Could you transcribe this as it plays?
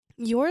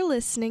You're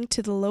listening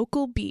to The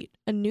Local Beat,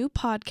 a new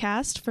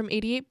podcast from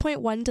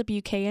 88.1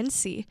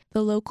 WKNC.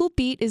 The Local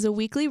Beat is a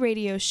weekly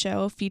radio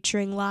show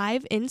featuring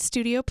live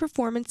in-studio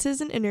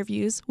performances and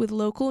interviews with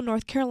local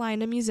North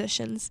Carolina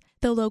musicians.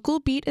 The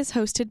Local Beat is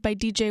hosted by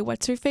DJ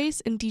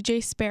What's-Her-Face and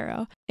DJ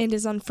Sparrow, and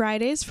is on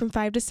Fridays from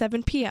 5 to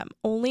 7 p.m.,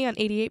 only on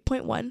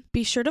 88.1.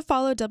 Be sure to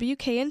follow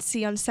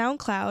WKNC on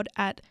SoundCloud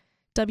at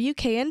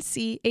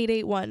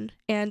WKNC881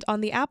 and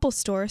on the Apple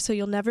Store so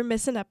you'll never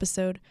miss an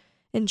episode.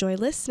 Enjoy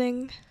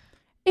listening.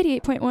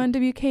 88.1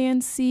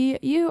 WKNC,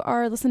 you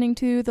are listening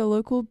to The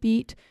Local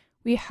Beat.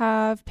 We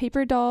have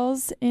Paper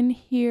Dolls in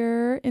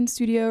here in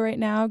studio right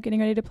now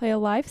getting ready to play a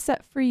live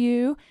set for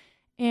you.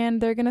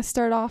 And they're going to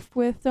start off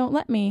with Don't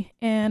Let Me,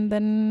 and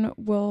then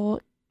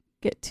we'll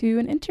get to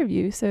an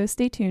interview. So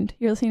stay tuned.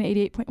 You're listening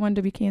to 88.1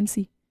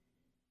 WKNC.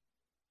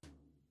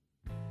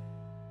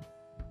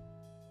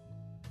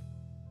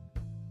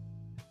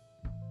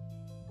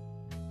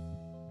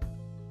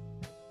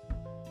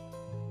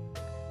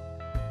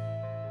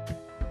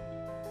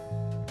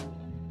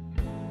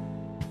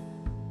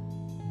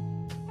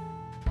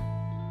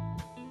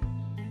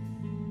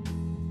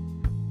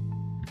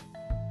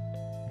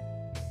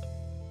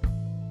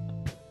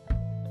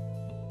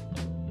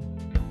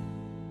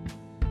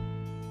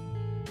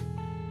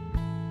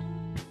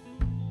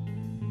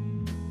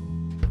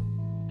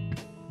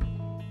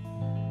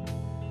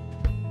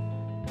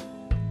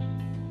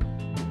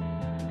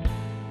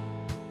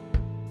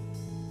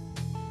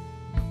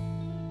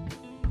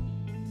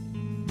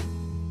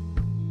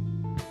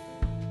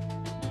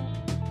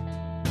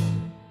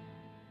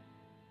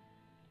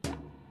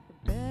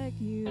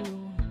 You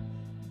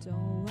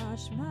don't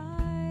watch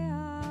my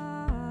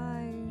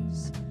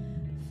eyes,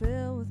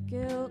 filled with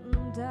guilt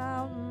and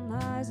doubt and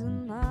lies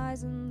and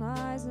lies and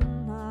lies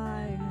and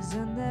lies,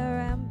 and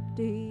they're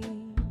empty,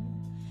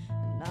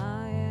 and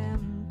I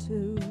am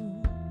too.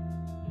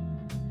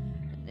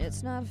 And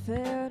it's not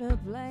fair to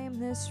blame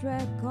this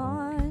wreck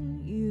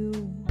on you.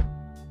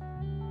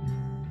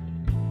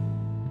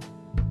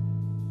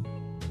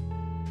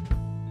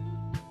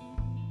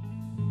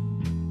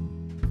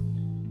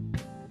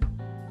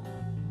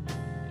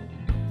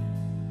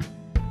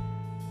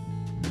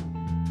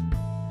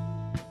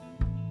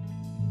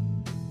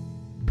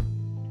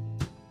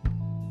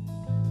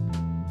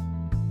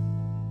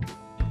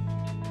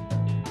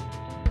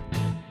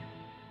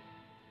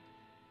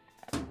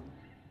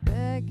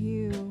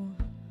 You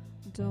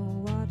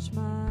don't watch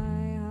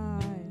my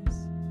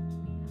eyes,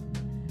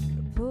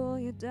 to pull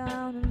you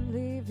down and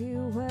leave you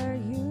where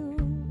you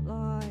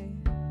lie,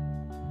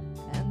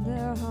 and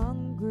they're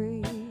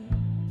hungry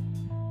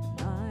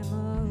and I'm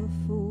a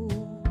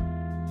fool,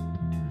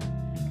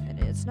 and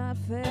it's not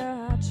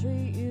fair I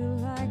treat you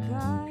like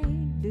I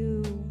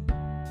do.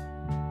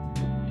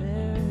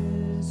 There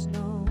is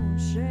no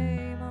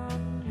shame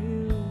on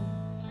you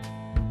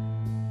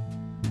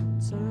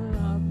to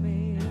love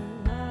me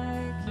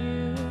like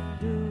you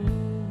do.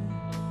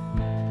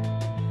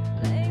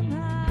 Lay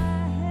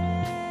my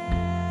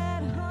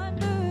head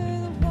under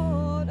the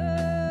water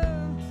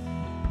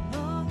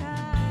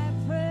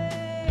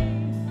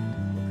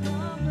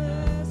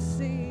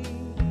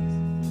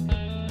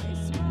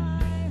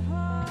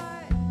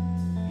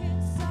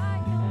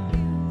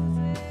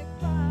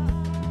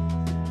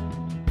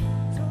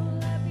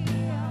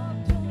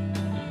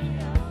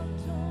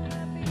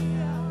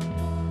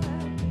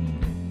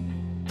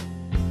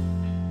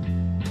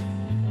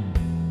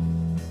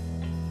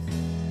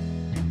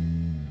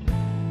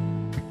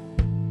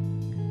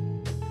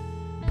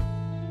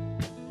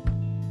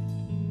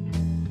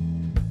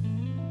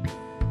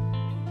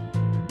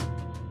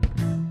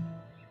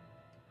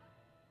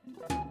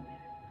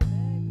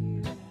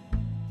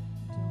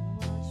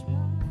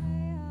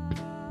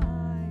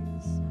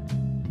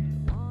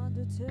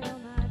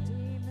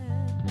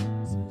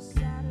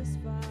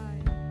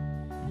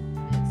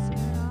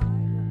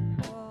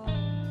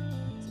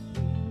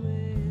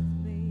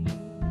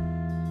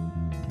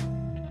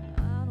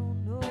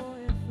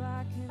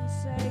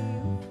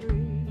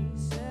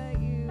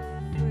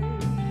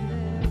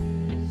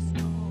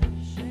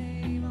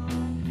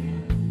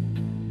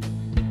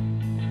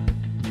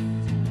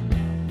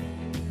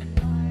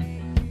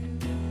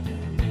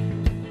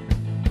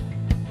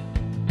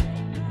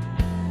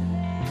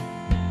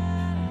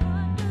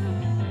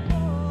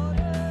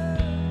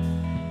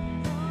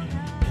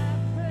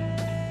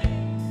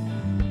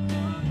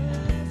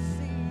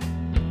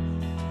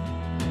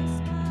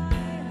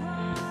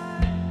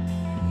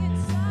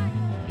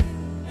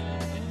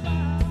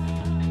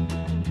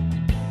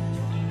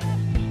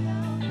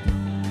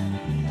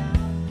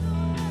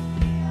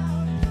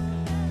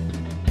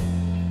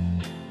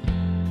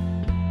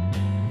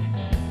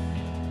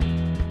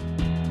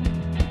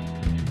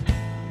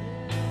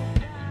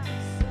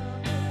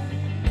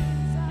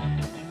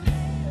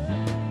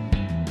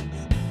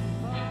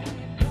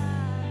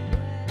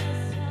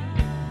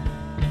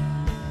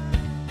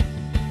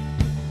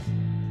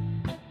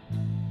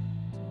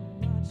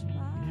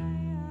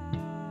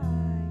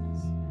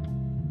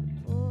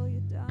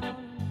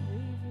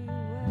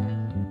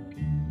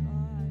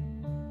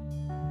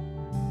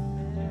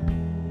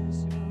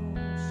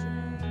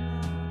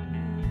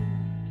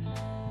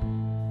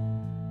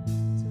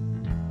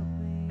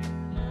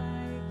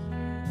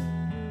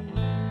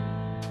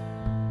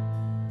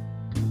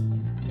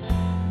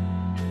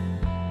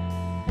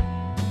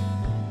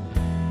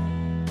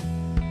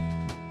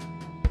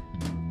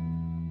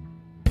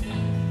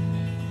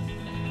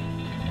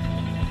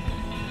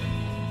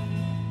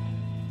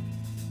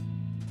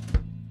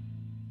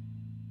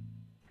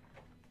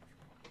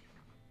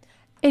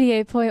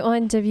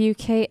 88.1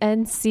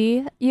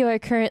 WKNC. You are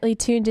currently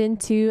tuned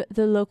into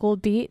the local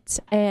beat,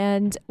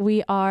 and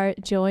we are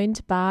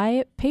joined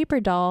by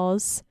Paper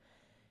Dolls.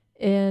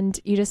 And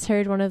you just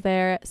heard one of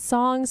their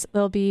songs.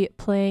 They'll be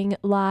playing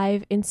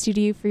live in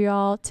studio for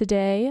y'all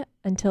today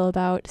until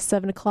about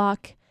 7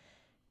 o'clock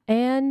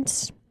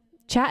and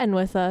chatting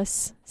with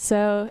us.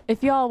 So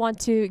if y'all want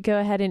to go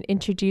ahead and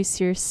introduce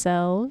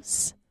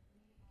yourselves.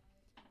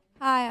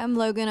 Hi, I'm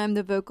Logan. I'm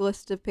the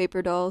vocalist of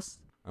Paper Dolls.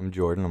 I'm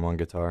Jordan. I'm on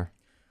guitar.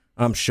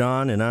 I'm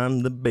Sean, and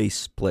I'm the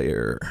bass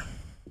player.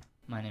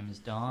 My name is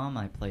Dom.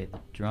 I play the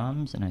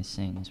drums, and I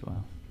sing as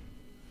well.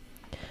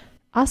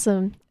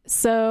 Awesome.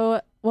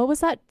 So what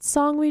was that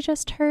song we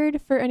just heard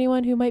for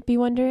anyone who might be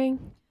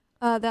wondering?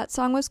 That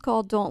song was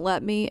called Don't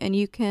Let Me, and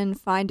you can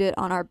find it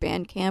on our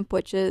Bandcamp,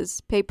 which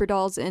is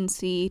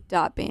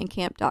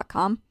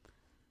paperdollsnc.bandcamp.com.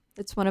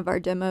 It's one of our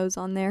demos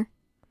on there.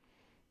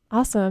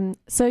 Awesome.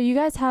 So you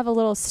guys have a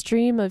little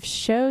stream of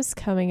shows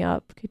coming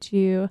up. Could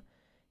you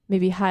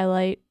maybe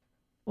highlight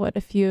what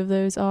a few of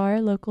those are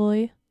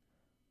locally?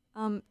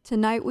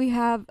 Tonight we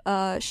have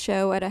a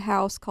show at a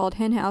house called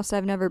Hen House.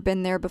 I've never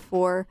been there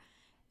before.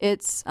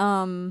 It's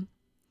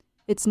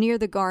near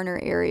the Garner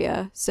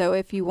area. So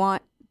if you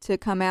want to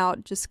come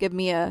out, just give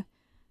me a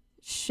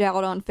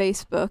shout on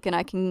Facebook and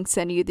I can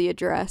send you the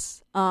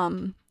address.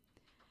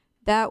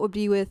 That would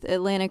be with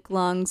Atlantic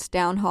Lungs,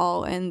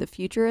 Downhall, and the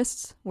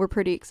Futurists. We're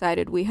pretty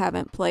excited. We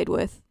haven't played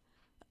with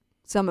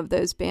some of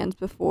those bands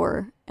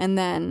before. And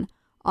then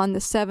on the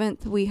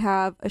 7th, we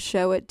have a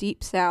show at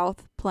Deep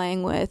South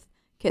playing with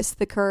Kiss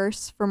the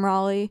Curse from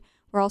Raleigh.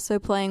 We're also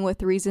playing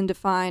with Reason to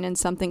Find and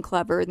Something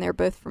Clever, and they're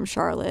both from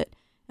Charlotte.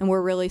 And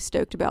we're really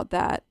stoked about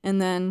that. And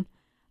then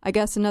I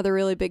guess another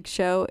really big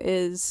show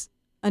is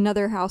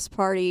another house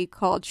party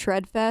called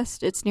Shred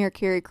Fest. It's near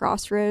Cary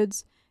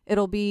Crossroads.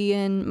 It'll be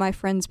in my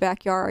friend's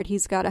backyard.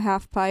 He's got a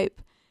half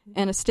pipe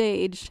and a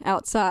stage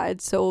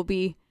outside, so we'll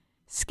be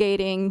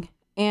skating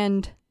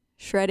and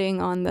shredding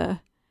on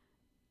the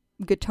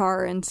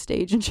guitar and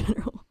stage in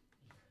general.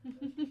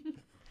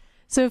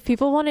 So if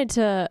people wanted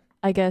to,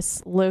 I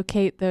guess,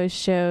 locate those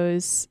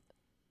shows,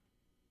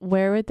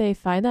 where would they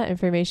find that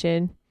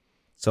information?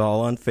 It's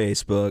all on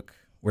Facebook,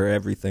 where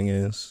everything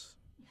is.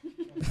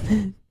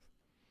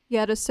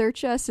 Yeah, to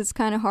search us, it's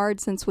kind of hard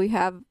since we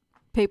have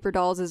Paper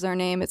Dolls as our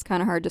name. It's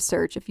kind of hard to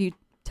search. If you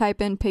type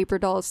in Paper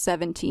Dolls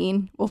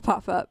 17, we'll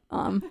pop up.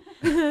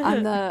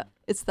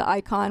 It's the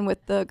icon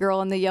with the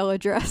girl in the yellow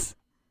dress.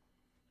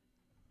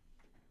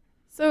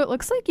 So it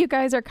looks like you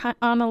guys are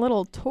on a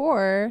little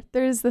tour.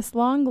 There's this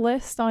long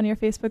list on your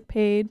Facebook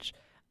page.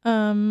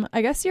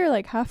 I guess you're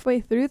like halfway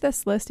through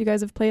this list. You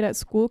guys have played at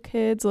School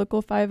Kids,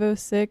 Local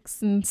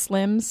 506, and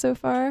Slims so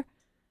far.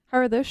 How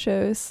are those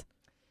shows?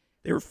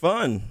 They were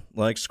fun.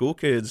 Like School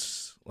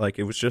Kids, like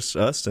it was just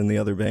us and the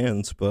other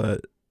bands,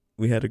 but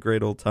we had a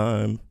great old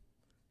time.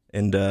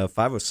 And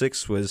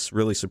 506 was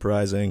really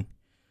surprising.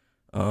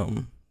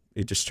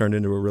 It just turned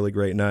into a really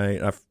great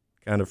night. I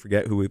kind of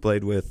forget who we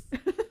played with.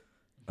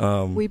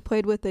 We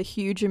played with a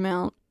huge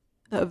amount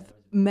of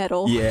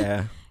metal.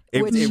 Yeah.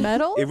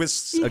 Metal? It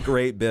was a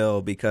great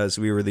bill because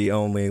we were the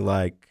only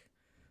like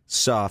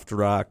soft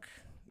rock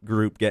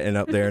group getting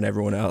up there and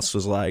everyone else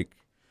was like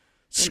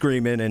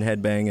screaming and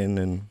headbanging.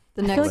 And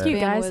The I next feel like you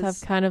band guys was,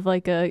 have kind of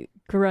like a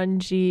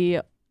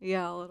grungy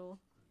yeah, a little.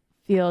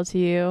 feel to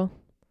you.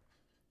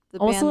 The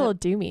Almost a band little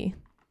doomy.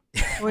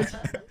 which,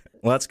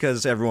 well, that's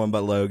because everyone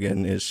but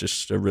Logan is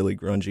just a really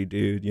grungy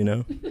dude, you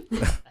know?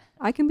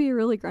 I can be a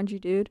really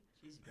grungy dude.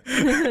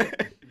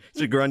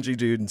 It's a grungy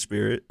dude in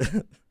spirit.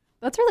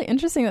 That's really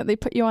interesting that they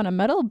put you on a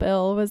metal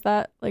bill. Was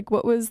that like,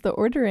 what was the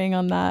ordering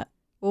on that?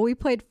 Well, we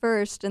played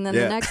first, and then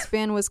Yeah. the next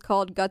band was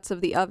called Guts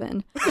of the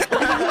Oven. That's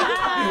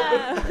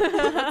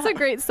a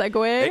great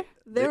segue.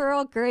 They were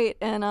all great,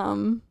 and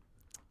I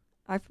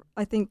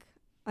think,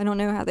 I don't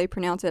know how they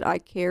pronounce it,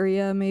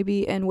 Icaria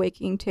maybe, and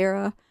Waking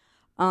Terra.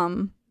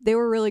 They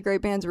were really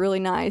great bands, really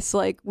nice.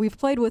 Like, we've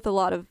played with a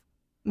lot of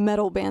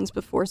metal bands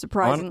before,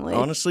 surprisingly.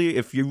 Honestly,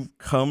 if you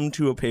come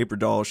to a Paper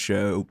Doll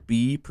show,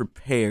 be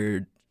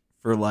prepared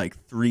for like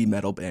 3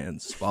 metal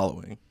bands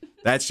following.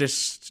 That's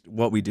just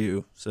what we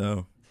do.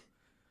 So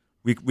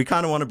we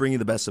kind of want to bring you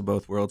the best of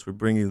both worlds. We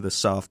bring you the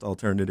soft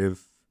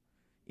alternative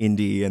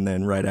indie, and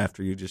then right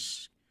after you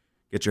just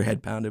get your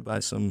head pounded by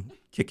some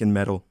kicking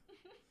metal.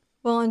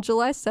 Well, on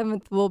July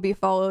 7th, we'll be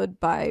followed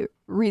by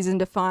Reason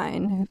to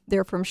Find.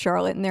 They're from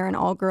Charlotte, and they're an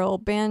all-girl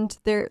band.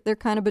 They're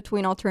kind of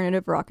between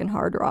alternative rock and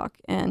hard rock,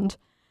 and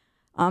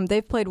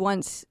they've played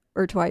once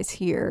or twice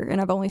here,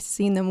 and I've only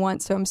seen them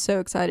once, so I'm so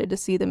excited to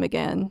see them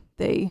again.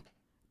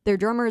 Their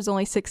drummer is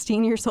only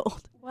 16 years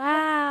old.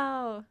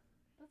 Wow.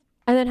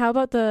 And then how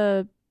about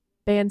the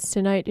bands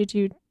tonight? Did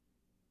you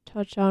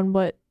touch on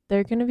what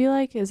they're going to be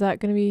like? Is that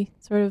going to be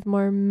sort of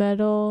more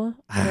metal,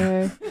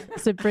 or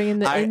is it bringing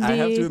the indie? I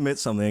have to admit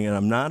something, and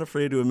I'm not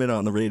afraid to admit it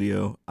on the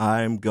radio.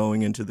 I'm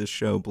going into this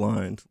show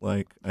blind.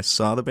 Like, I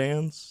saw the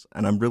bands,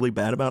 and I'm really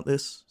bad about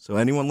this. So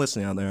anyone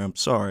listening out there, I'm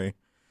sorry.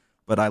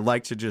 But I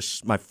like to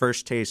just, my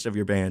first taste of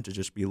your band to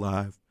just be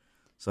live.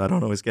 So I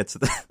don't always get to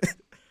that.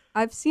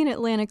 I've seen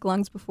Atlantic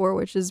Lungs before,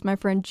 which is my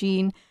friend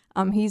Gene.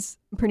 He's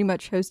pretty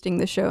much hosting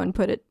the show and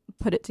put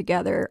it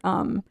together.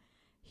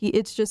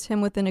 It's just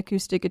him with an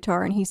acoustic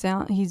guitar, and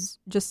he's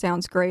just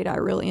sounds great. I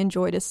really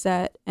enjoyed his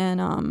set,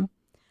 and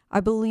I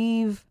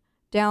believe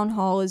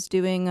Downhall is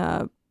doing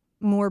a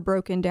more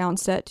broken down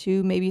set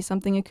too, maybe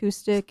something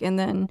acoustic, and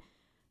then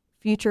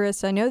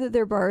Futurists, I know that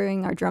they're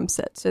borrowing our drum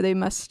set, so they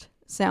must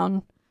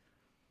sound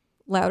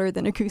louder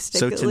than acoustic.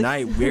 So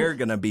tonight we're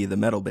gonna be the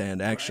metal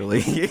band,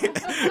 actually.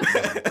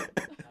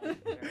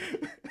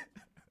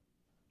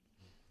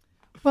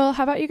 Well,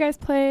 how about you guys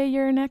play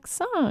your next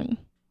song?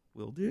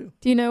 Will do.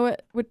 Do you know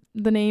what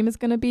the name is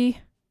going to be?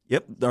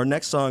 Yep, our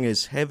next song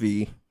is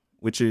Heavy,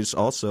 which is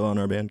also on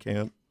our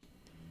Bandcamp.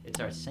 It's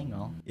our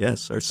single.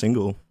 Yes, our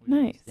single.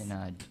 Nice.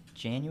 In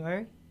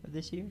January of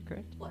this year,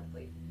 correct?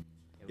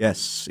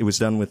 Yes, it was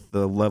done with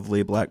the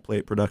lovely Black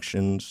Plate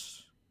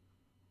Productions.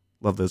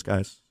 Love those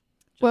guys.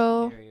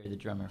 Well- Justin Carrier, the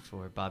drummer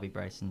for Bobby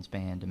Bryson's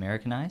band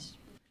Americanized.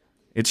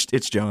 It's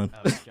John.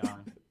 Oh, it's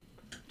John.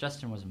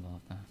 Justin was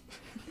involved, though.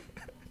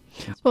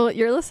 Well,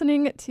 you're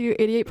listening to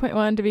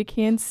 88.1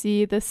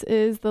 WKNC. This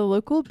is The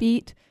Local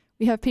Beat.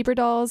 We have Paper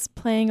Dolls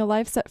playing a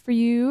live set for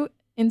you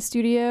in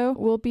studio.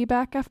 We'll be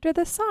back after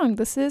this song.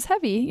 This is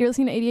Heavy. You're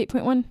listening to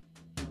 88.1.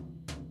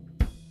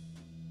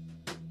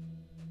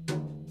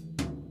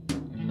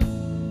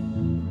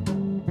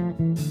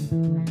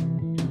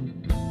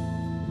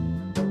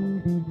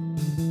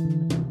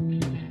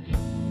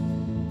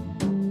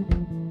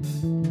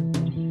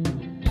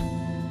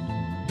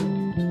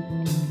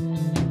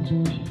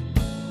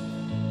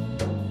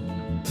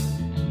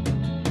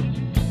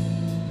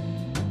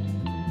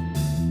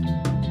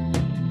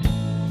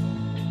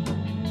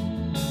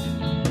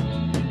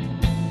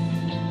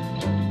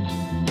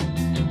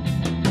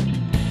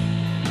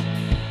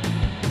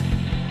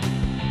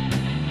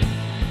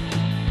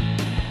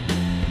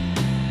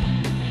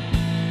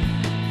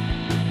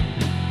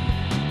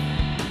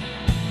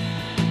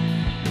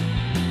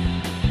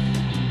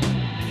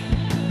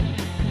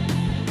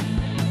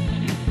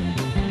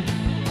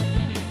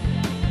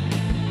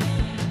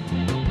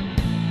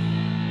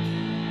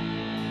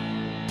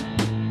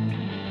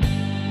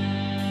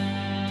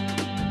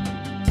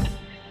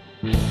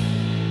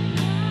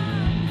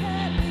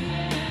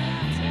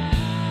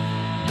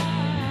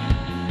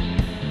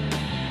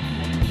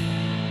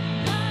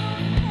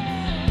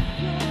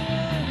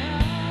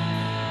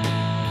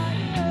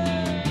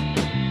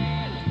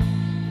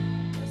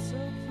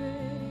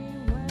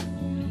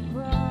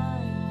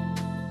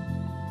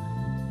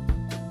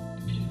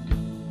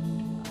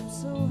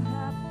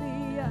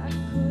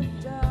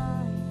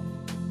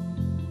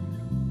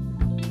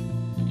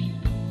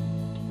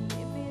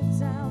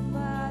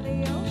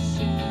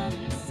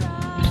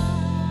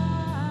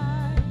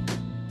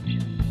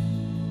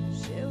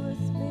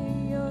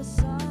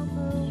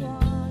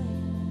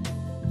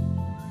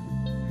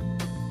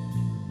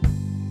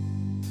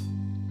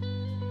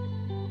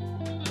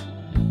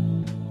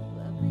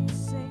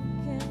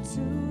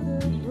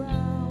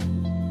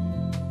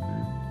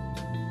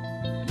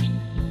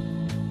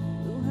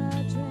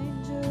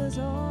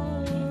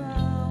 All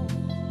around.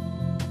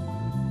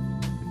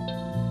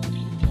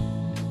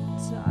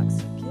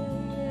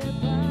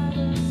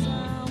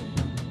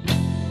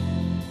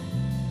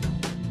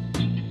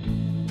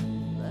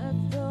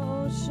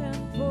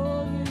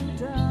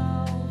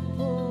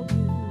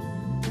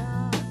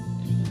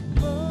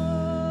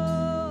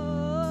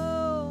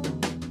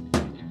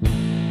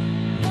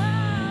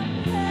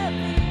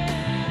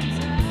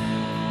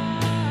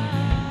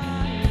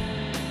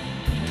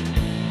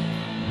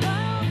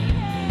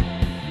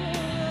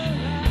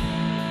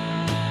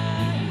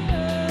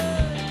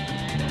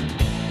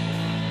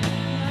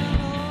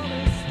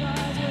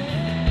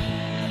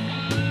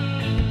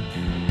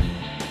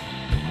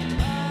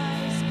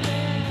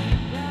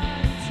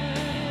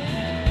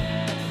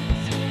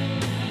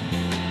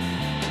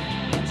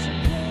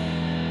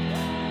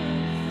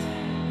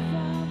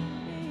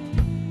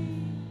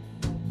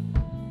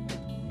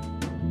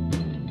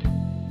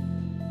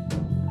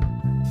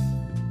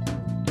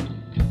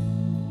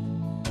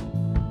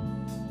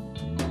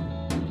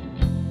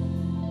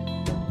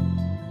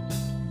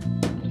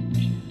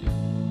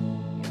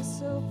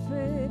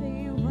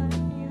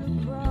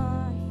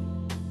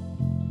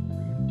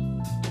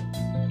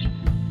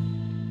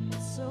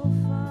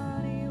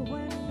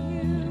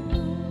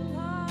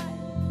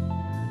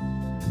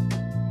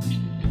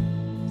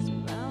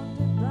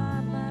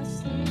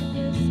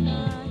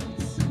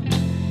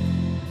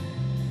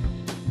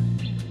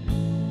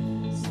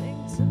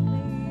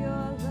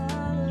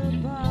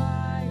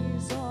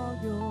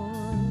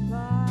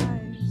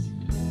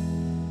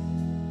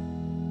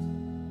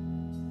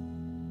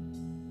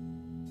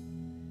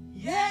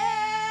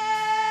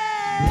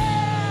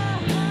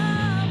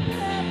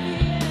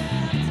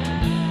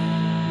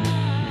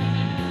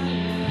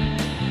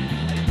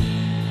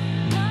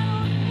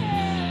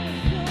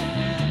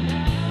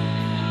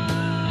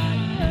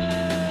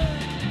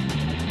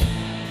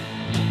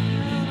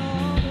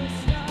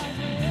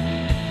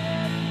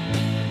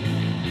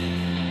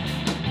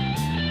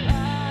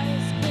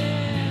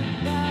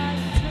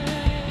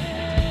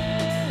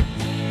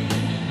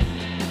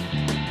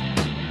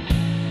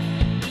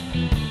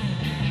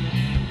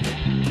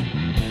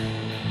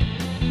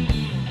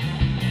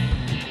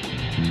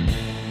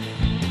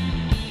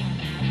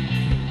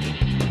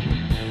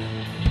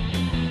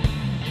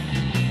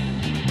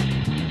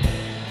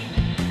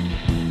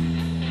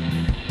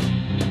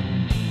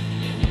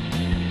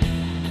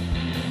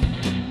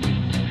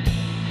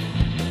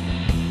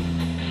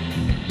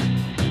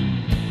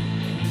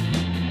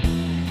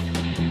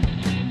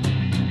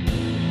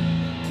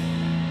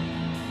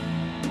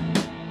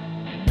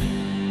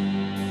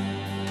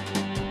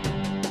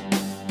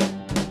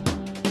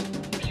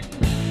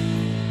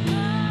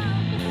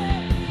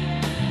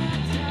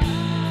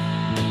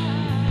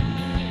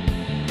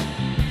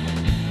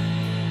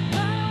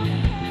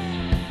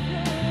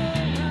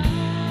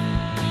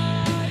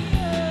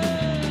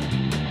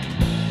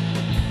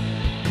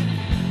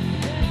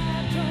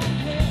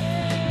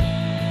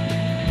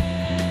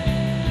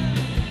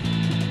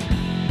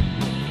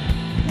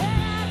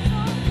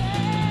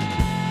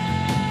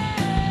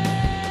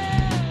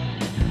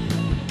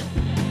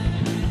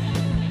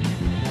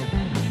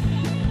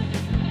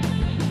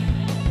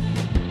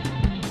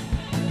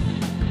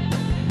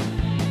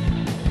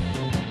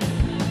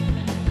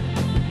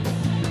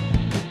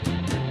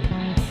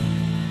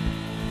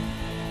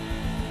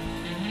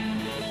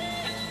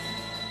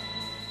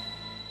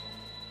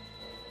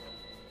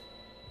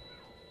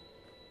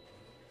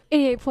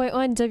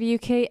 88.1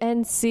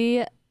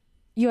 WKNC.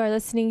 You are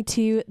listening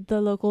to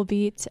The Local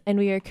Beat, and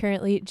we are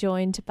currently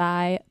joined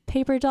by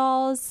Paper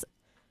Dolls,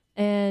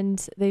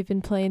 and they've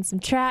been playing some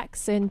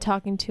tracks and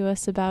talking to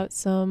us about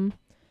some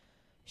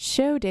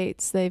show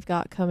dates they've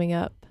got coming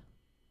up.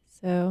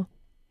 So,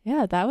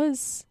 yeah, I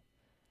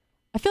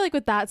feel like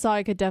with that song,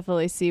 I could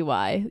definitely see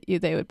why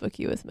they would book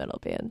you with metal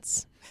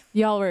bands.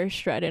 Y'all were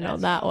shredding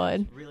on that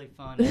one. It's really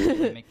fun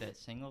to make that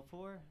single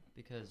for,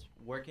 because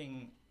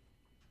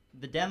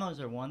the demos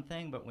are one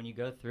thing, but when you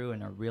go through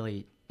and are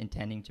really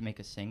intending to make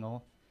a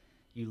single,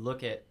 you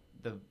look at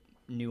the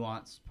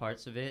nuanced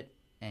parts of it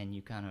and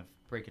you kind of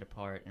break it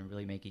apart and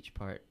really make each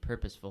part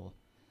purposeful.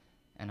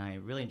 And I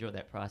really enjoyed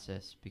that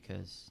process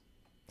because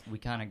we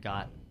kind of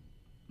got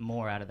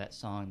more out of that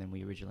song than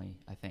we originally,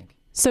 I think.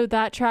 So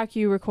that track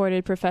you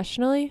recorded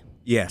professionally?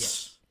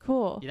 Yes.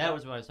 Cool. Yeah, that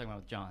was what I was talking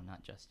about with John,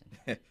 not Justin.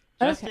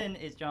 Justin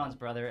is John's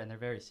brother, and they're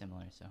very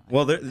similar. So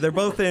Well, they're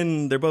both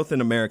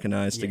in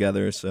Americanized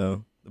together,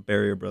 so the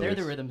Barrier Brothers.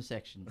 they're the rhythm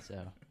section, so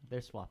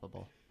they're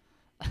swappable.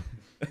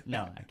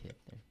 No, I kid.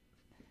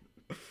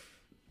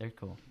 They're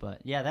cool, but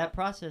yeah, that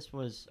process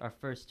was our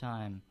first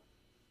time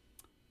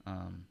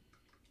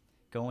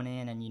going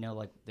in, and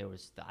like there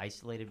was the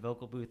isolated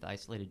vocal booth, the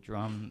isolated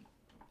drum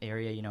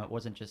area. It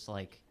wasn't just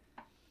like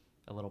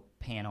a little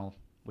panel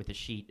with a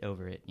sheet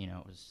over it. It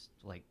was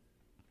like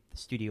the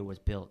studio was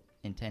built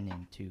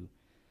intending to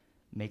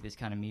make this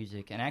kind of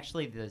music. And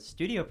actually the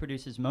studio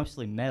produces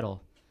mostly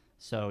metal,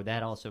 so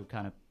that also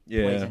kind of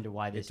plays into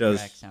why this track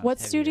sounds What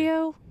heavier.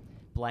 studio?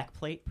 Black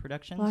Plate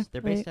Productions. Black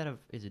They're Plate. based out of,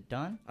 is it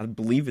Dunn? I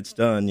believe it's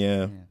done,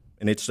 yeah.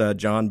 And it's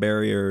John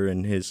Barrier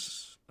and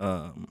his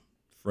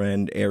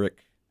friend Eric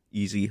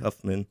Easy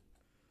Huffman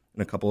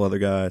and a couple other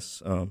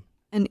guys.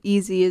 And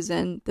Easy is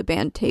in the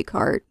band Take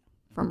Heart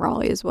from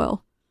Raleigh as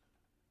well.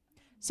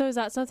 So is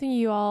that something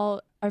you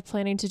all are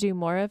planning to do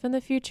more of in the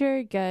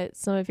future? Get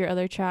some of your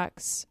other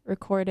tracks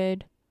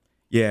recorded?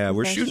 Yeah,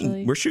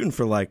 Professionally? we're shooting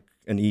for like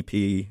an EP,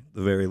 the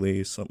very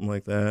least, something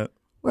like that.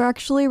 We're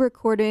actually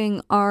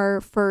recording our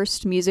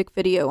first music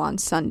video on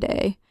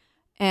Sunday,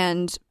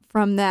 and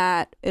from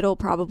that, it'll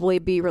probably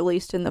be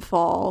released in the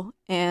fall.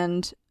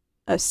 And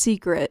a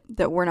secret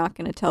that we're not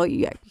going to tell you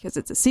yet because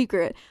it's a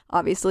secret,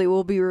 obviously,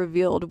 will be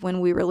revealed when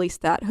we release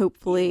that,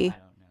 hopefully. I don't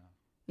know.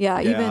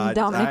 Yeah, even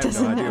Dominic I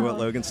doesn't have no idea know. what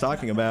Logan's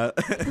talking about.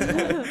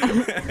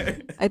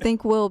 I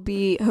think we'll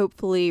be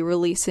hopefully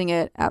releasing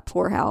it at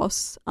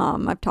Poorhouse.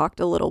 I've talked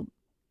a little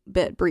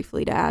bit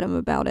briefly to Adam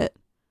about it.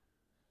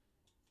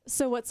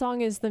 So what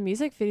song is the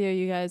music video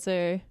you guys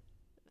are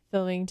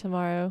filming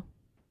tomorrow?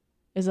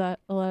 Is that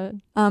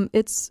 11?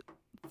 It's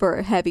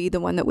for Heavy, the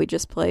one that we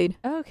just played.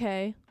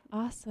 Okay,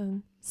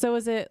 awesome. So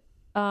is it,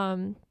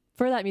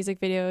 for that music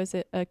video, is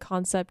it a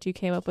concept you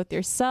came up with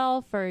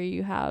yourself, or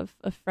you have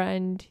a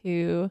friend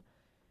who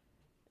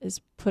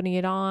is putting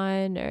it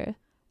on, or?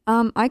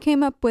 I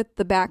came up with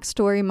the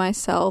backstory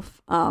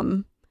myself.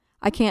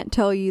 I can't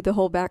tell you the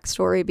whole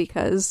backstory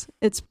because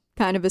it's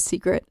kind of a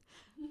secret.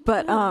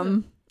 But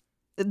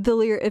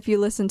if you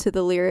listen to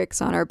the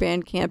lyrics on our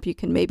Bandcamp, you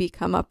can maybe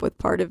come up with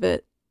part of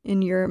it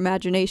in your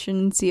imagination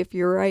and see if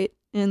you're right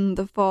in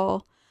the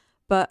fall.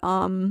 But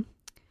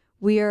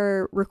we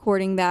are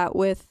recording that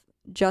with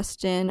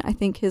Justin. I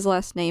think his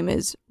last name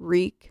is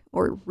Reich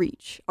or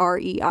Reach,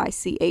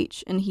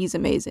 R-E-I-C-H, and he's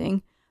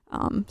amazing.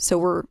 So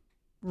we're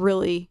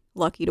really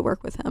lucky to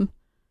work with him.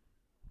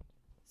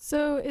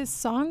 So is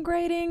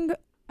songwriting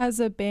as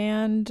a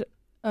band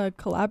a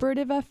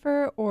collaborative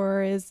effort,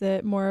 or is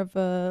it more of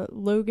a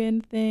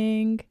Logan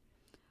thing?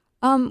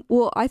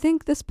 Well, I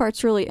think this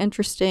part's really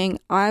interesting.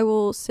 I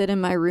will sit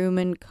in my room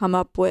and come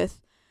up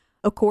with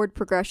a chord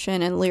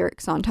progression and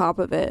lyrics on top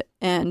of it.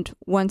 And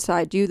once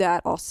I do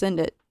that, I'll send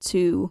it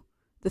to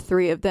the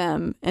three of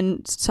them.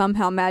 And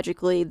somehow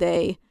magically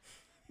they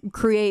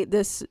create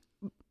this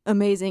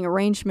amazing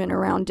arrangement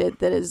around it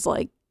that is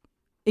like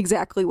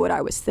exactly what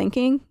I was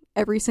thinking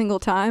every single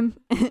time.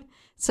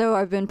 So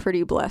I've been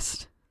pretty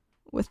blessed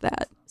with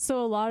that.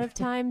 So a lot of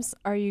times,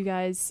 are you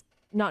guys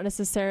not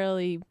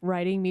necessarily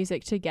writing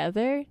music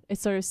together?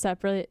 It's sort of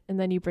separate, and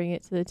then you bring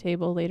it to the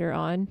table later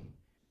on?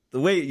 The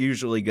way it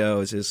usually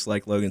goes is,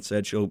 like Logan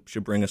said, she'll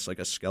bring us like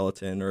a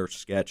skeleton or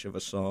sketch of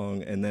a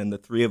song, and then the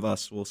three of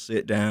us will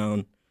sit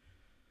down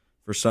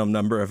for some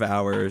number of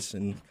hours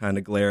and kind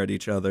of glare at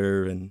each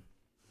other and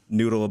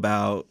noodle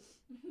about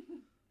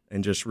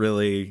and just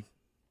really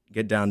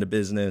get down to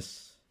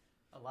business.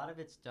 A lot of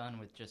it's done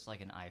with just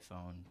like an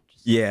iPhone.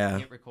 Just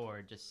hit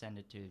record, just send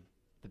it to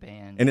the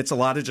band. And it's a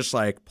lot of just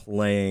like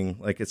playing.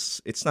 Like it's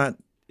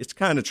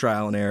kind of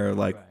trial and error.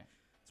 Like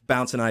it's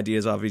bouncing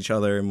ideas off each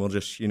other, and we'll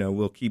just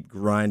we'll keep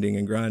grinding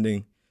and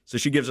grinding. So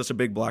she gives us a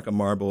big block of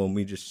marble, and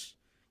we just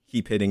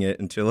keep hitting it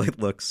until it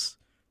looks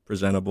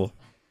presentable.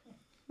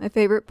 My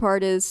favorite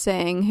part is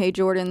saying, "Hey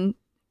Jordan,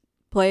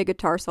 play a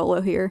guitar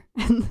solo here,"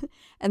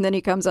 and then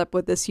he comes up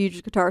with this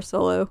huge guitar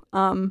solo.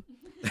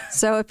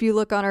 So if you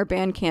look on our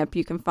Bandcamp,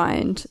 you can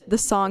find the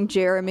song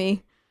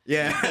Jeremy.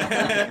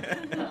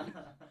 Yeah.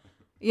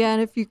 Yeah,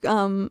 and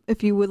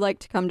if you would like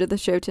to come to the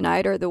show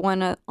tonight or the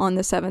one on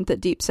the 7th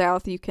at Deep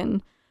South, you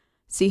can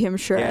see him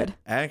shred.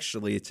 Yeah,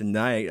 actually,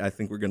 tonight I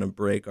think we're gonna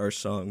break our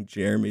song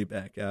 "Jeremy"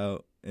 back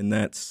out, and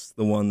that's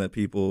the one that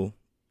people,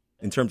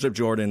 in terms of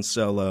Jordan's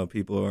solo,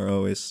 people are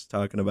always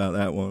talking about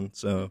that one.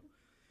 So,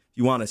 if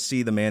you want to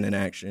see the man in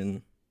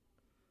action,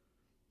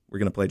 we're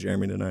gonna play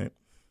Jeremy tonight.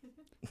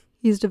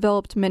 He's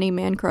developed many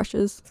man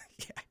crushes.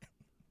 Yeah.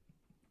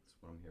 That's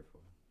what I'm here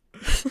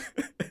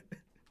for.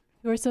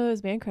 Who are some of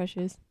those man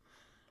crushes?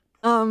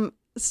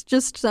 It's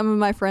just some of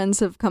my friends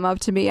have come up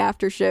to me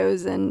after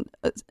shows, and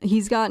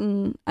he's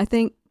gotten, I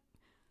think,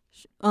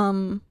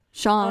 Sean.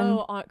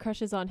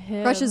 Crushes on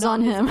him. Crushes not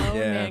on his him. own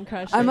Yeah. man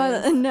crushes.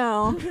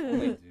 No. Like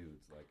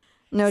dudes, like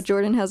No,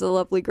 Jordan has a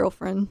lovely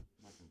girlfriend.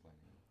 not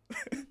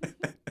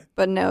complaining.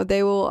 But no,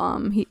 they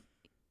will he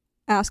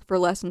ask for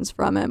lessons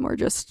from him or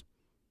just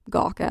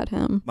gawk at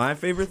him. My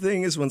favorite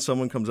thing is when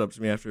someone comes up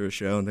to me after a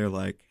show and they're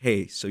like,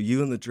 "Hey, so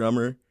you and the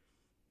drummer,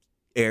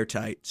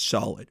 airtight,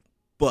 solid,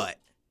 but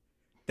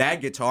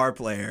that guitar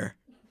player,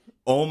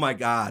 oh my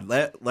God,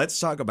 let's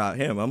talk about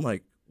him." I'm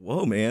like,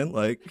 "Whoa, man!"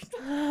 Like,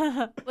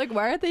 Like,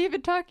 why aren't they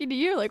even talking to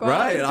you? Like, why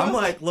right? I'm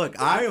like, "Look,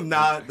 I am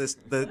not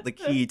the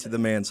key to the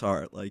man's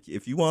heart. Like,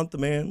 if you want the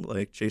man,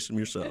 like, chase him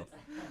yourself."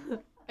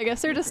 I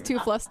guess they're just too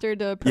flustered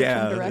to approach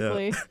Yeah, him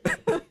directly.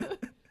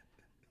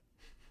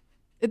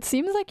 It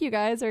seems like you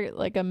guys are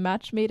like a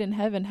match made in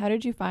heaven. How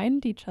did you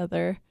find each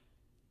other?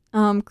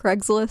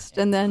 Craigslist,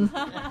 and then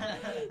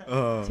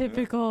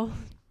Typical.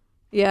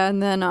 yeah,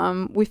 and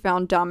then we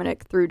found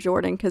Dominic through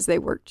Jordan because they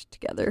worked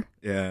together.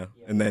 Yeah,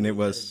 and then it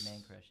we're was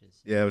Man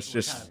crushes. yeah, it was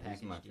We're just kind of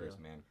He's my package first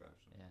deal. man crush.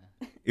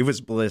 Yeah. it was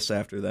bliss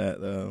after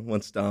that though.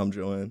 Once Dom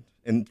joined,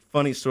 and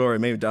funny story,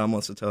 maybe Dom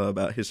wants to tell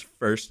about his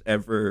first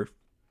ever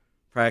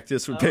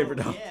practice with Paper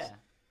Dolls. Yeah.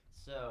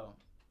 So,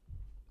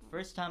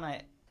 first time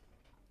I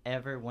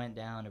ever went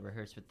down to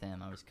rehearse with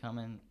them,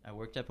 I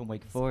worked up in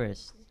Wake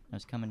Forest. I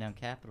was coming down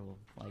Capitol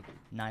like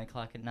 9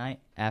 o'clock at night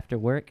after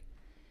work.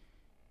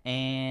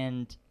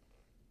 And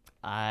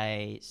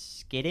I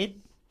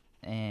skidded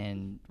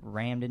and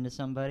rammed into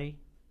somebody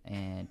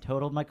and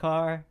totaled my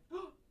car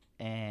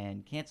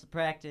and canceled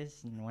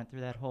practice and went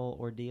through that whole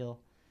ordeal.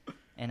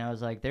 And I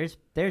was like, there's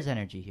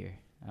energy here.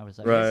 I was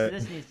like, Right.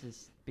 this needs to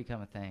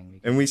become a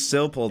thing. And we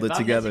still pulled If it I'm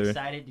together. this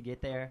excited to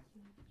get there,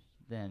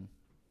 then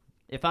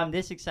if I'm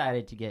this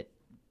excited to get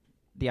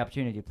the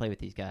opportunity to play with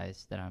these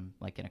guys, that I'm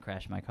like gonna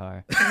crash my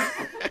car,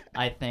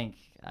 I think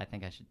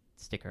I should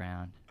stick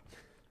around.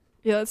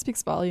 Yeah, that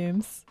speaks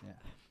volumes. Yeah.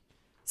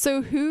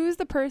 So who's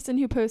the person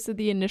who posted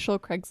the initial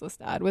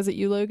Craigslist ad? Was it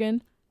you,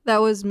 Logan? That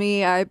was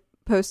me. I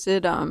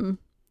posted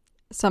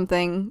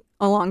something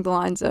along the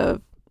lines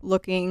of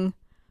looking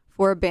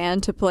for a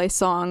band to play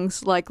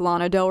songs like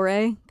Lana Del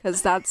Rey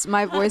because that's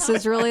my voice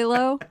is really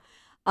low.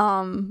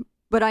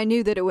 But I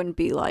knew that it wouldn't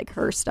be like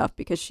her stuff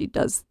because she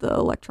does the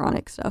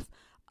electronic stuff.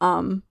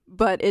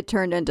 But it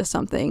turned into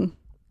something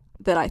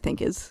that I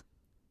think is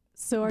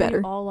So are Better.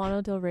 you all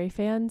Lana Del Rey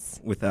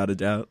fans? Without a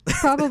doubt.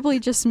 probably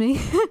just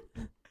me.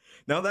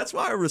 No, that's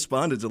why I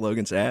responded to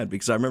Logan's ad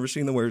because I remember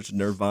seeing the words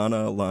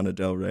Nirvana, Lana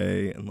Del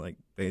Rey, and like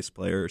bass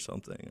player or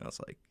something. I was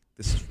like,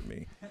 this is for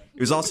me. It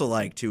was also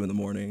like 2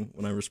 a.m.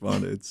 when I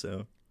responded.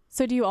 So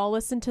So do you all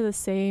listen to the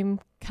same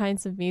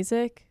kinds of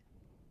music?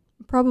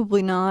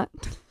 Probably not.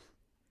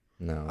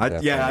 No, I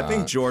definitely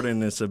think not.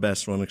 Jordan is the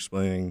best one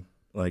explaining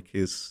like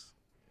his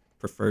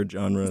preferred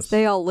genres.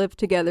 They all live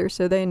together,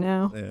 so they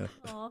know.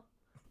 Yeah.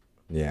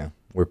 Yeah,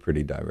 we're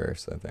pretty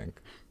diverse, I think.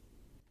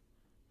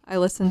 I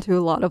listen to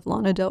a lot of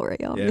Lana Del Rey,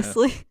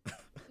 obviously.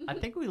 I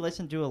think we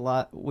listen to a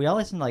lot. We all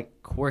listen to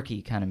like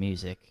quirky kind of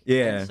music.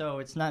 Yeah. And so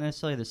it's not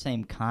necessarily the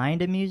same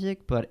kind of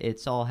music, but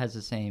it's all has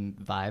the same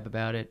vibe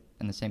about it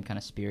and the same kind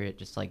of spirit,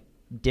 just like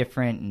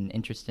different and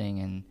interesting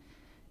and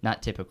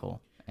not typical.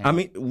 And I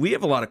mean, we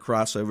have a lot of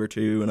crossover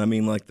too, and I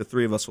mean, like the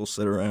three of us will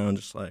sit around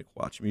just like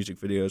watch music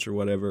videos or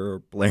whatever, or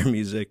blare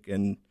music,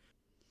 and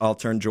I'll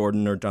turn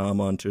Jordan or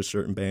Dom onto a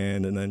certain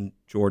band, and then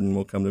Jordan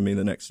will come to me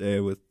the next day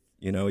with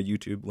a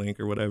YouTube link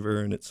or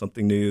whatever, and it's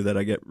something new that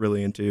I get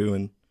really into,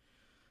 and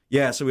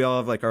yeah, so we all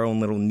have like our own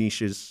little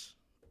niches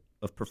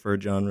of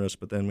preferred genres,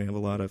 but then we have a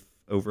lot of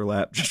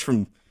overlap just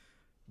from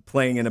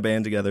playing in a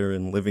band together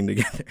and living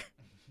together.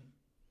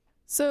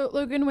 So,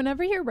 Logan,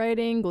 whenever you're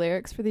writing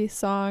lyrics for these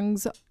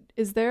songs,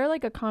 is there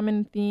like a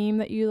common theme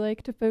that you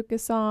like to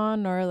focus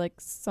on or like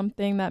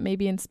something that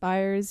maybe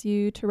inspires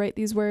you to write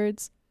these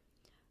words?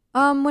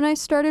 When I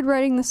started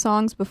writing the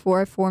songs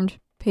before I formed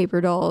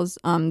Paper Dolls,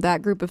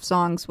 that group of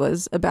songs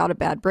was about a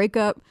bad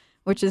breakup,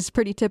 which is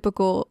pretty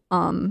typical.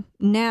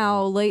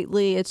 Now,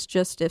 lately, it's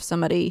just if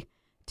somebody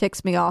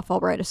ticks me off, I'll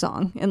write a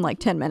song in like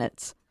 10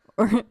 minutes.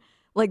 Or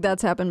like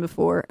that's happened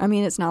before. I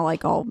mean, it's not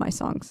like all of my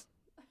songs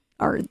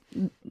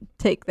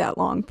take that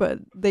long, but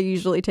they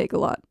usually take a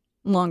lot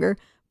longer.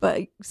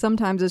 But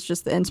sometimes it's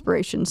just the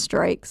inspiration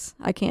strikes.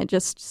 I can't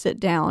just sit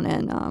down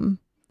and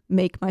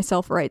make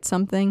myself write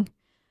something.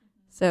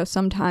 So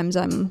sometimes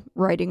I'm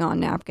writing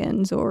on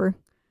napkins or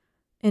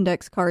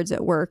index cards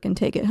at work and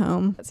take it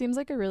home. That seems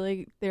like a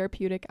really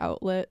therapeutic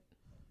outlet.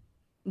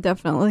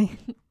 Definitely.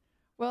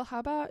 Well, how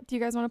about, do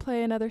you guys want to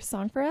play another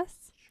song for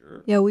us?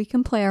 Sure. Yeah, we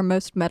can play our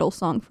most metal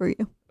song for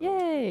you.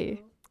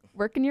 Yay.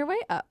 Working your way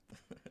up.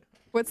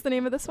 What's the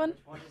name of this one? Which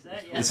one is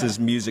that? Yeah. This is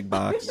Music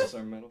Box. What's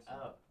our metal song?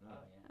 Oh, yeah.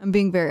 I'm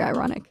being very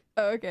ironic.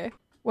 Oh, okay.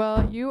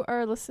 Well, you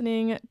are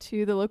listening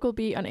to the local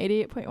beat on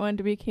 88.1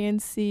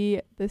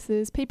 WKNC. This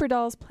is Paper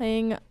Dolls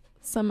playing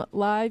some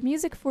live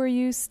music for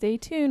you. Stay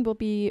tuned. We'll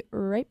be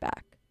right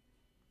back.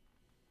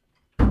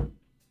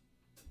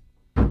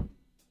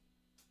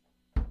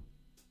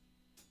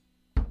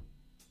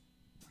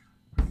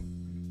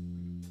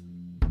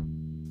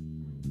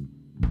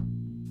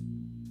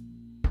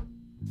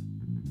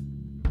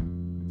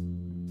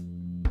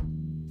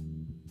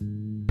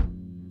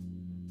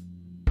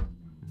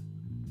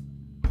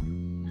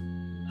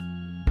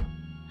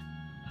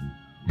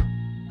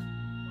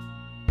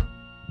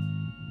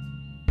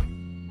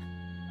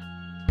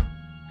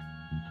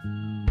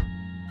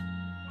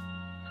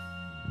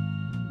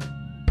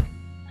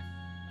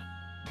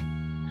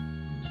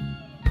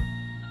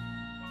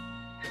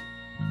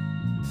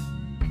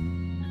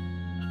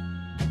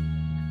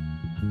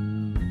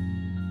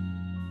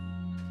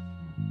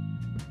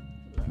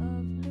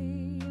 Love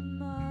me, you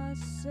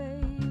must say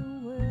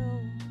you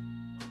will.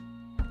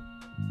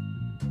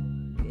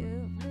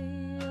 Give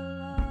me a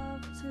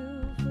love to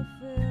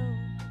fulfill.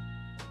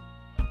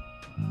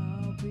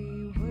 I'll be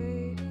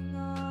waiting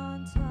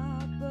on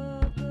top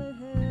of the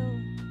hill.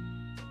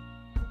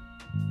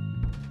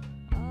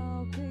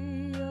 I'll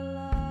be your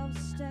love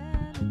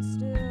standing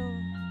still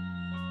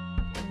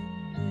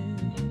in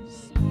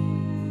this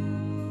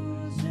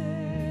music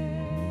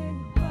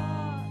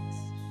box.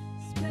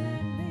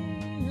 Spin me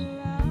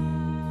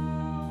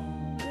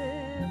around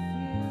if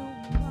you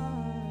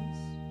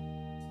must.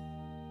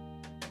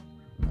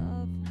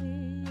 Love me,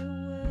 you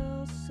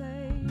will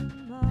say you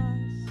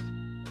must.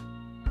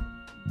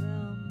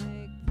 They'll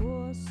make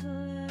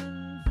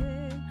porcelain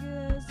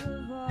figures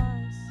of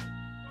us.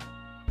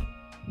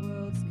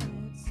 Worlds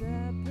can't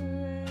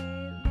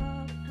separate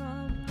love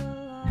from the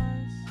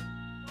lust.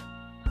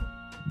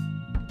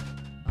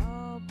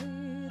 I'll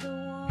be the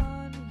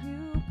one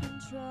you can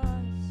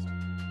trust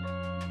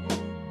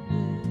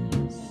in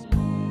this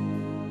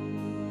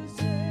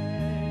music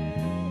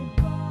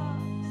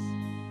box.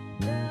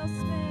 They'll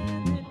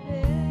spend the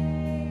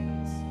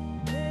days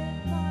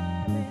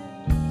admiring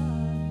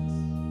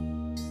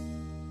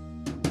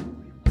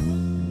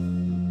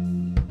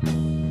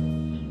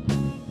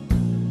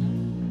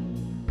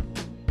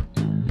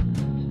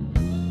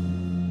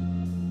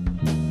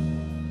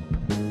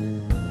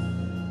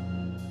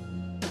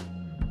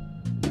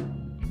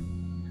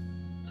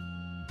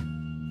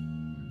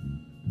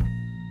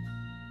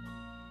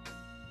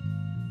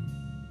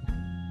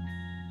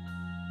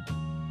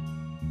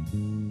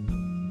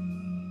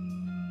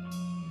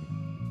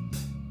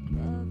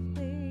Love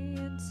me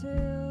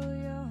until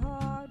your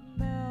heart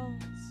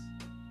melts.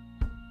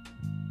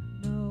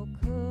 No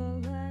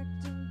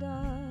collecting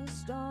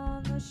dust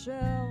on the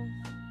shelf.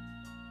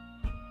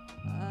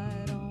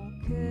 I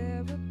don't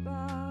care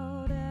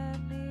about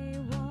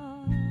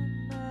anyone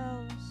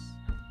else.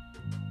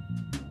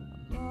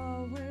 I'm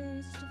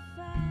always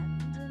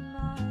defending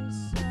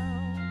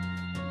myself.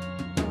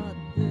 But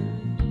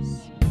this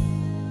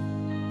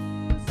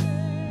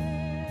music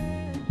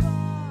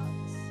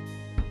box,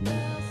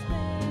 they'll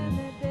spend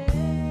their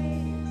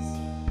days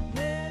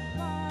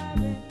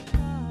admiring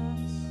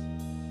us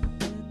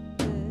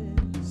in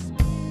this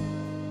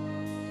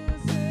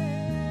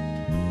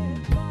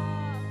music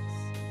box.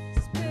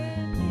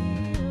 Spin me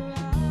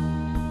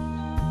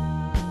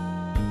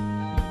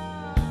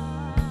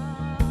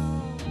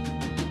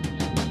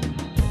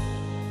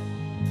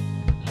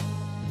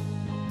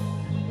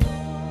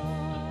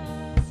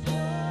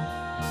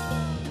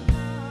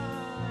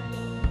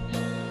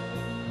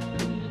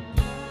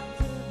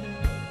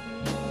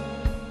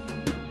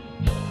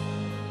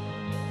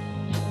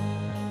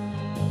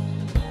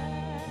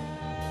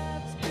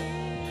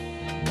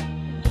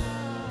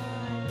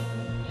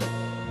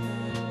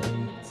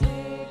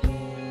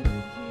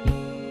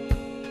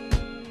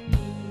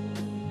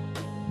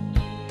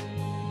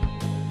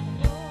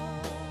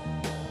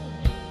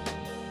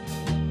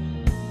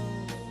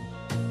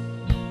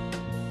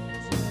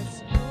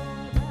Just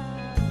know that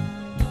I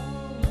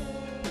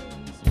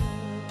always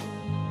will.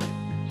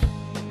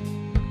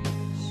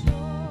 Make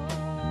sure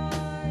you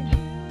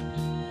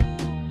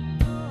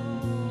know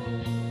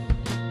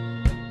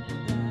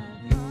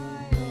that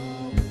I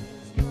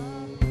always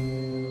love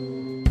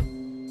you.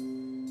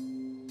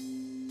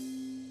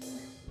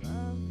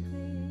 Love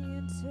me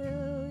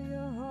until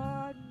your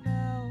heart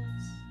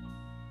melts.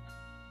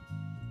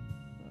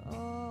 We're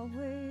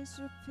always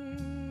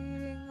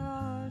repeating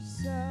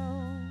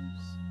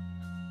ourselves.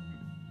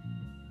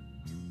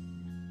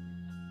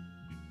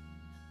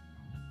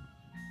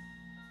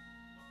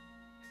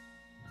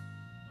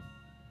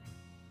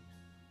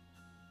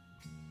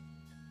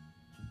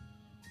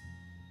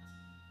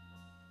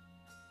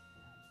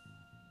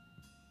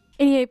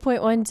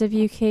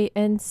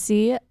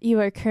 WKNC. You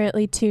are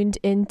currently tuned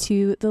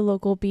into the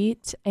local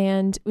beat,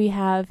 and we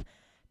have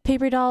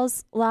Paper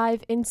Dolls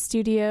live in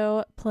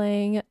studio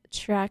playing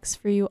tracks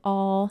for you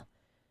all.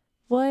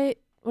 What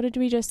did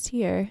we just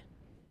hear?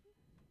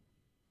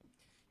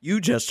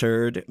 You just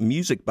heard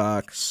Music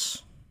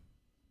Box.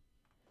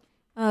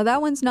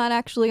 That one's not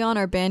actually on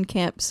our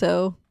Bandcamp,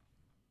 so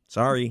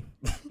Sorry.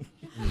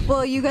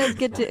 well, you guys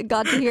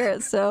got to hear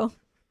it, so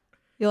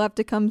you'll have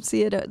to come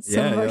see it at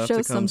some of you'll our have to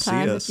shows come see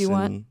sometime us if you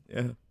want. and-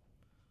 Yeah.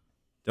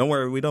 Don't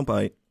worry, we don't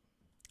bite.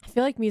 I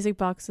feel like Music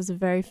Box is a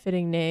very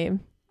fitting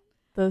name.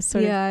 Those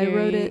sort Yeah, of I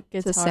wrote it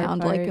to guitar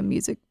sound like a part.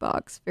 music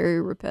box, very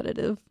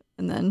repetitive.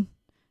 And then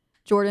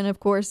Jordan,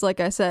 of course, like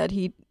I said,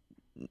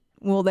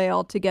 they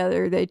all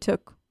together, they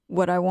took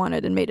what I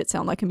wanted and made it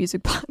sound like a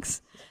music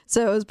box.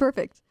 So it was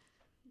perfect.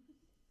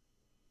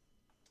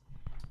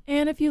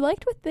 And if you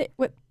liked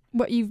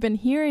what you've been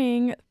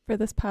hearing for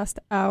this past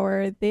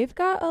hour, they've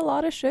got a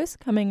lot of shows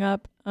coming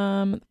up.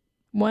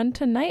 One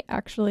tonight,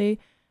 actually.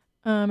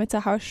 It's a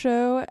house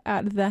show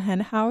at the Hen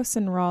House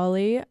in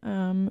Raleigh.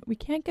 We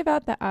can't give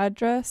out the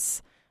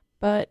address,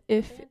 but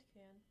if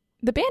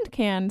the band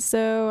can,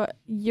 so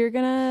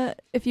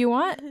if you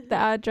want the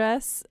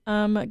address,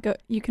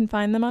 you can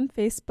find them on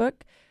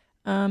Facebook.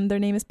 Their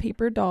name is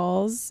Paper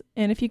Dolls,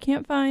 and if you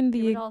can't find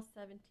the Paper Dolls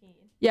 17.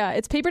 Yeah,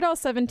 it's Paper Dolls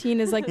 17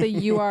 is like the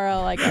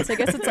URL, I guess. I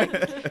guess it's like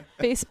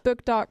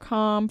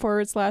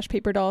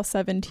facebook.com/Paper Dolls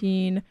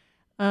 17.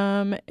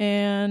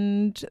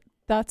 And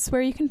that's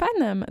where you can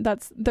find them.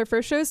 That's their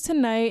first show's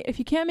tonight. If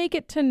you can't make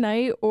it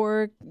tonight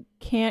or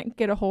can't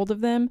get a hold of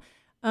them,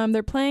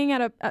 they're playing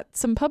at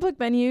some public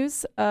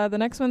venues. The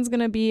next one's going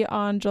to be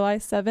on July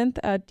 7th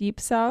at Deep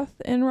South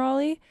in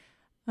Raleigh.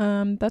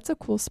 That's a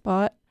cool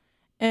spot.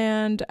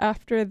 And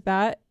after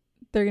that,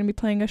 they're going to be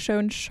playing a show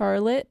in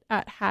Charlotte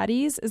at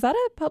Hattie's. Is that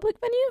a public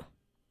venue?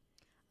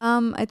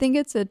 I think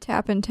it's a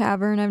Tap and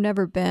Tavern. I've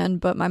never been,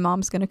 but my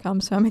mom's going to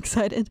come, so I'm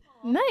excited.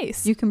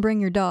 Nice. You can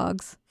bring your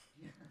dogs.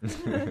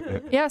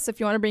 Yeah, so if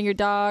you want to bring your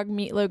dog,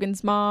 meet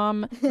Logan's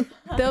mom.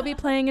 They'll be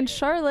playing in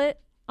Charlotte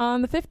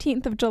on the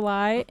 15th of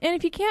July. And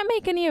if you can't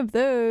make any of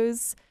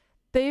those,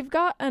 they've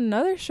got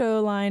another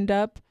show lined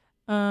up.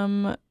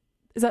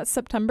 Is that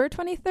September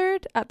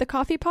 23rd at the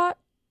Coffee Pot?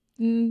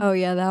 Oh,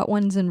 yeah, that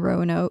one's in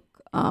Roanoke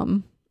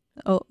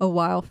a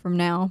while from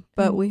now.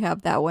 But we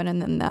have that one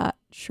and then that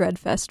Shred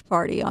Fest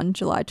party on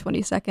July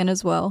 22nd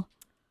as well.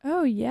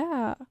 Oh,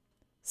 yeah.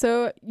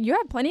 So you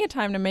have plenty of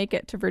time to make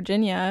it to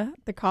Virginia,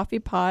 the Coffee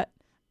Pot.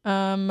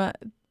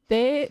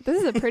 This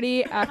is a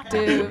pretty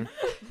active...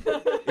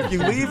 If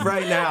you leave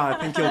right now, I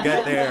think you'll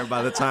get there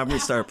by the time we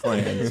start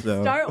playing.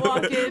 So. Start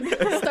walking.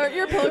 Start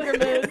your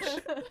pilgrimage.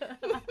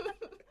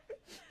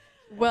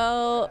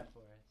 Well,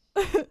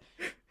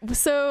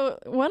 so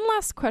one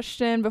last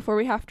question before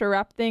we have to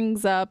wrap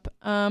things up.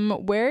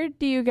 Where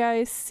do you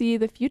guys see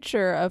the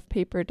future of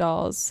Paper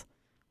Dolls?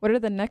 What are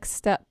the next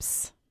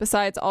steps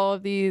besides all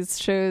of these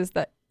shows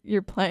that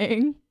you're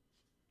playing?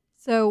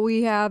 So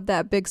we have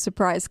that big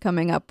surprise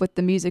coming up with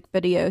the music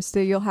video. So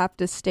you'll have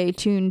to stay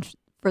tuned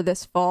for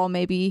this fall,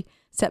 maybe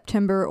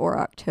September or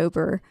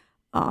October.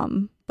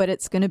 But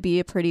it's going to be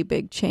a pretty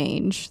big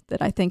change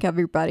that I think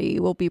everybody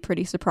will be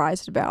pretty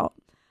surprised about.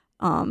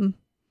 And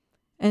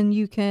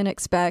you can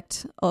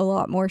expect a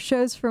lot more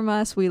shows from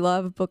us. We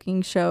love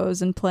booking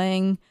shows and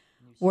playing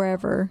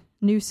wherever.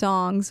 New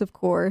songs, of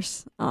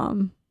course.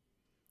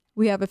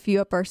 We have a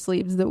few up our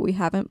sleeves that we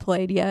haven't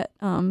played yet.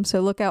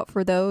 So look out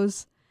for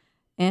those.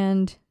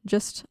 And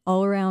just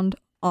all around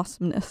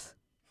awesomeness.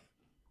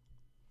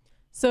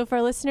 So if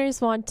our listeners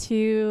want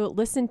to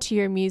listen to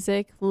your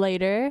music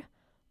later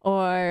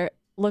or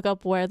look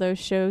up where those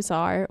shows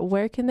are,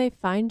 where can they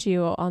find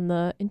you on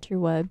the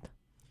interweb?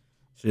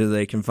 So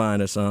they can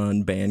find us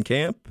on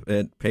Bandcamp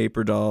at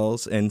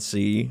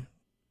paperdolls.nc,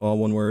 all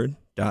one word,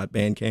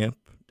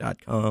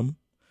 .bandcamp.com,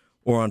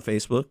 or on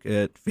Facebook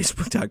at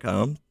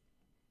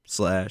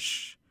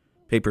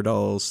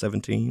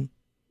facebook.com/paperdolls17.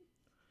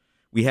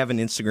 We have an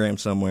Instagram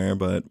somewhere,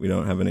 but we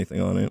don't have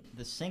anything on it.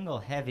 The single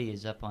Heavy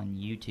is up on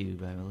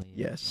YouTube, I believe.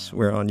 Yes,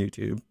 we're on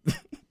YouTube.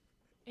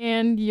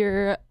 And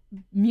your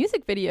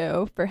music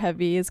video for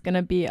Heavy is going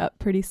to be up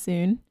pretty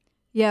soon.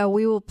 Yeah,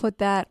 we will put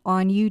that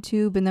on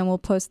YouTube, and then we'll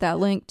post that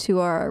link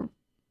to our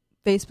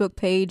Facebook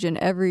page and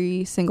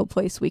every single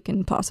place we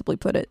can possibly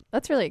put it.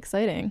 That's really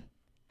exciting.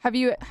 Have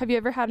you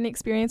ever had any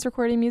experience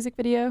recording music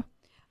video?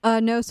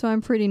 No, so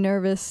I'm pretty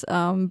nervous,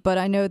 but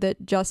I know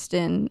that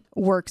Justin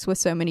works with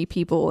so many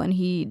people, and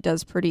he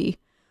does pretty,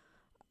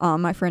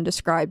 my friend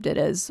described it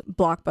as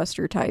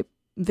blockbuster type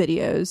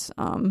videos,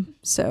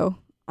 so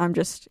I'm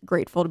just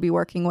grateful to be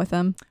working with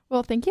him.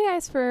 Well, thank you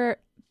guys for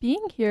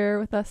being here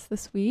with us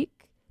this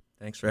week.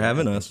 Thanks for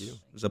having us. Thank you.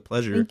 It was a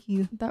pleasure. Thank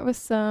you. That was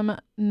some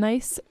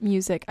nice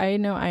music. I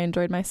know I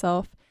enjoyed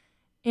myself.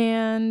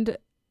 And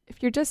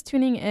if you're just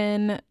tuning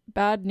in,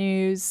 bad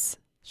news.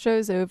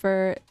 Show's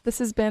over. This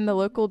has been The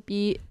Local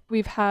Beat.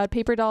 We've had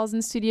Paper Dolls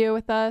in studio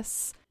with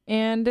us,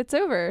 and it's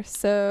over.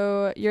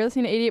 So you're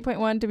listening to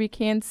 88.1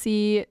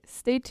 WKNC.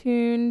 Stay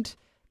tuned.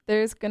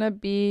 There's going to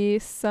be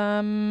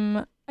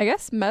some, I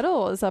guess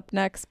metal is up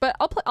next, but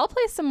I'll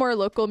play some more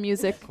local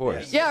music. Of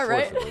course. Yeah, Of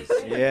course right? it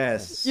is.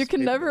 Yes. You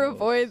can never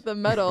avoid the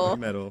metal.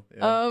 Metal.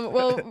 Yeah.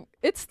 Well,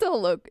 it's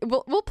still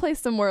local. We'll play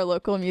some more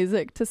local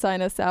music to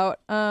sign us out.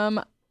 I'm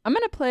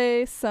gonna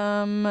play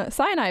some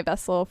Sinai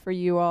Vessel for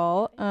you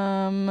all.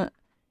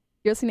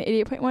 You're listening to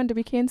 88.1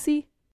 WKNC.